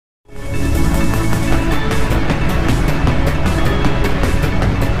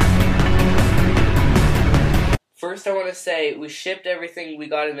to say we shipped everything we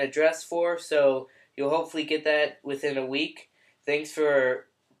got an address for, so you'll hopefully get that within a week. Thanks for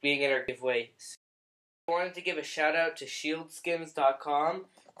being in our giveaway. I wanted to give a shout out to shieldsskins.com.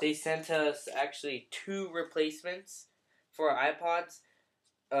 They sent us actually 2 replacements for our iPods,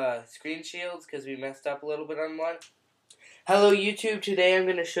 screen shields, because we messed up a little bit on one. Hello YouTube, today I'm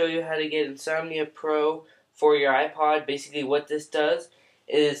going to show you how to get Insomnia Pro for your iPod. Basically what this does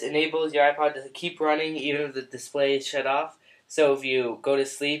is enables your iPod to keep running even if the display is shut off. So if you go to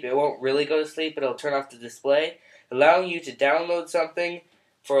sleep, it won't really go to sleep, but it'll turn off the display, allowing you to download something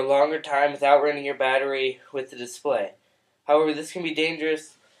for a longer time without running your battery with the display. However, this can be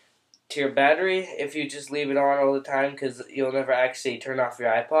dangerous to your battery if you just leave it on all the time, because you'll never actually turn off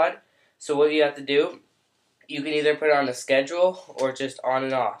your iPod. So what you have to do, you can either put it on a schedule or just on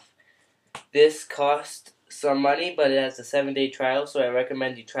and off. This costs some money, but it has a 7-day trial, so I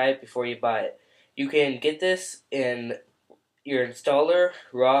recommend you try it before you buy it. You can get this in your installer,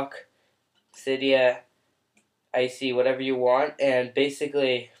 Rock, Cydia, IC, whatever you want, and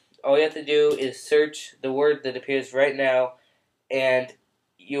basically all you have to do is search the word that appears right now, and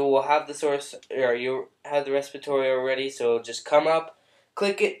you will have the source, or you have the repository already, so just come up,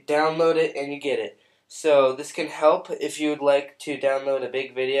 click it, download it, and you get it. So this can help if you would like to download a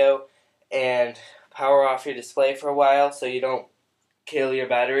big video and power off your display for a while so you don't kill your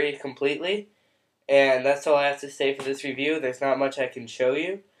battery completely. And that's all I have to say for this review. There's not much I can show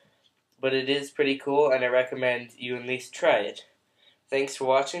you, but it is pretty cool, and I recommend you at least try it. Thanks for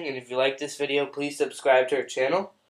watching, and if you like this video, please subscribe to our channel.